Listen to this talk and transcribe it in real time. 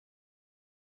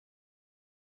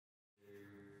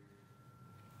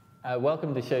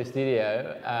Welcome to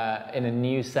SHOWstudio in a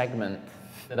new segment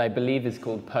that I believe is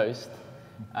called Post,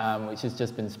 which has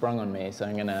just been sprung on me, so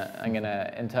I'm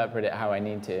gonna interpret it how I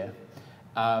need to.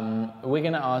 We're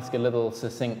gonna ask a little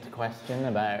succinct question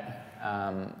about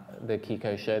the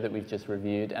Kiko show that we've just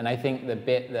reviewed, and I think the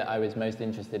bit that I was most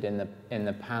interested in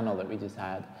the panel that we just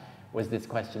had was this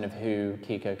question of who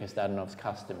Kiko Kostadinov's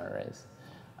customer is,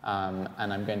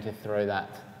 and I'm going to throw that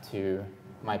to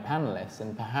my panelists,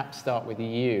 and perhaps start with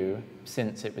you,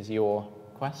 since it was your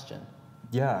question.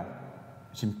 Yeah,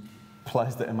 which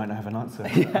implies that I might not have an answer.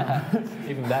 Yeah,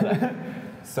 even better.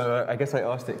 So I guess I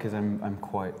asked it because I'm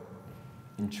quite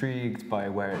intrigued by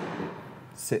where it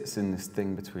sits in this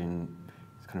thing between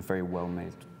it's kind of very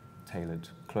well-made, tailored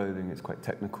clothing. It's quite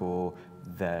technical.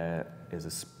 There is a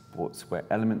sportswear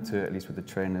element to it, at least with the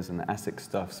trainers and the ASIC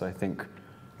stuff. So I think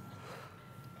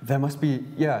there must be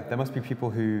people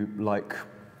who like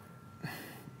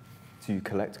to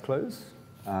collect clothes,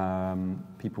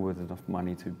 people with enough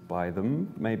money to buy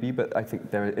them, maybe. But I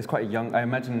think it's quite a young. I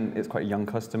imagine it's quite a young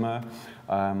customer.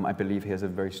 I believe he has a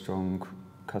very strong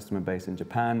customer base in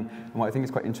Japan. And what I think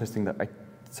is quite interesting that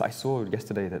I saw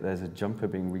yesterday that there's a jumper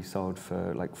being resold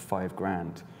for like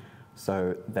 $5,000.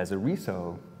 So there's a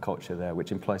resale culture there,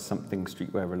 which implies something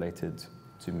streetwear related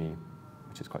to me,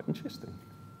 which is quite interesting.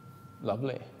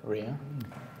 Lovely. Rhea?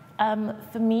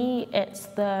 For me, it's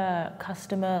the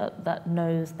customer that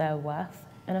knows their worth,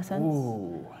 in a sense.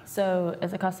 Ooh. So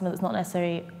it's a customer that's not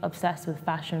necessarily obsessed with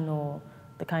fashion or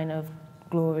the kind of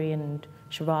glory and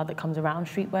charade that comes around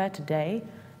streetwear today.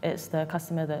 It's the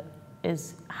customer that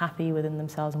is happy within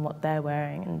themselves and what they're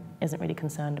wearing and isn't really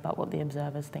concerned about what the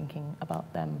observer's thinking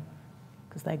about them,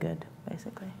 because they're good,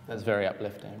 basically. That's very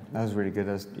uplifting. That was really good.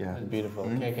 That's beautiful.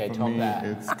 Okay, for top me, that.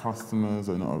 it's customers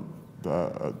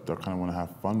that kind of want to have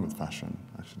fun with fashion.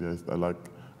 Actually, I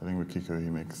think with Kiko,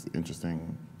 he makes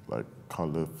interesting, like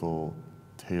colorful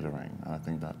tailoring, and I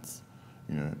think that's,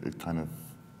 it kind of,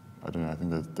 I don't know. I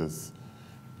think there's,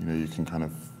 you can kind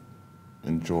of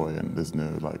enjoy, and there's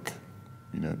no like,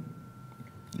 you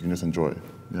can just enjoy.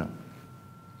 Yeah.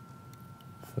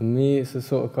 For me, it's the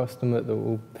sort of customer that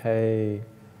will pay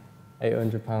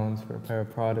 £800 for a pair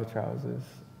of Prada trousers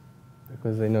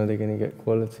because they know they're going to get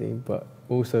quality, but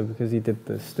also because he did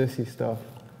the Stussy stuff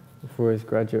before his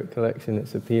graduate collection,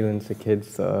 it's appealing to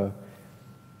kids that are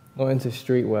not into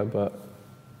streetwear, but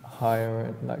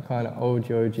higher, that kind of old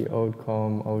Yoji, old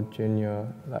Com, old Junior,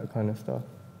 that kind of stuff.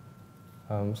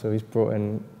 So he's brought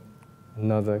in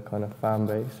another kind of fan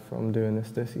base from doing the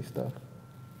Stussy stuff,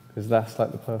 because that's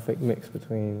like the perfect mix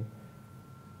between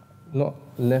not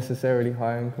necessarily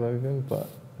high-end clothing, but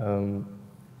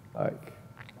like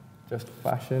just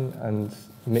fashion and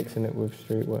mixing it with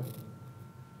streetwear.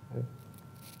 Yeah.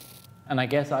 And I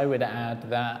guess I would add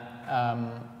that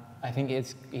I think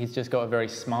he's just got a very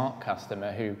smart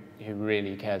customer who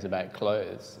really cares about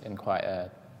clothes in quite a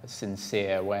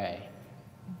sincere way.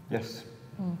 Yes.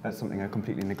 That's something I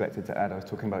completely neglected to add. I was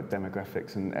talking about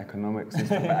demographics and economics and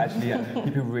stuff, but actually, yeah,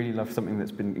 people really love something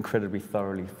that's been incredibly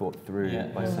thoroughly thought through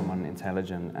by someone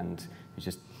intelligent and who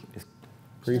just is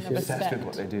obsessed with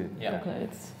what they do.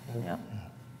 Clothes. Yeah.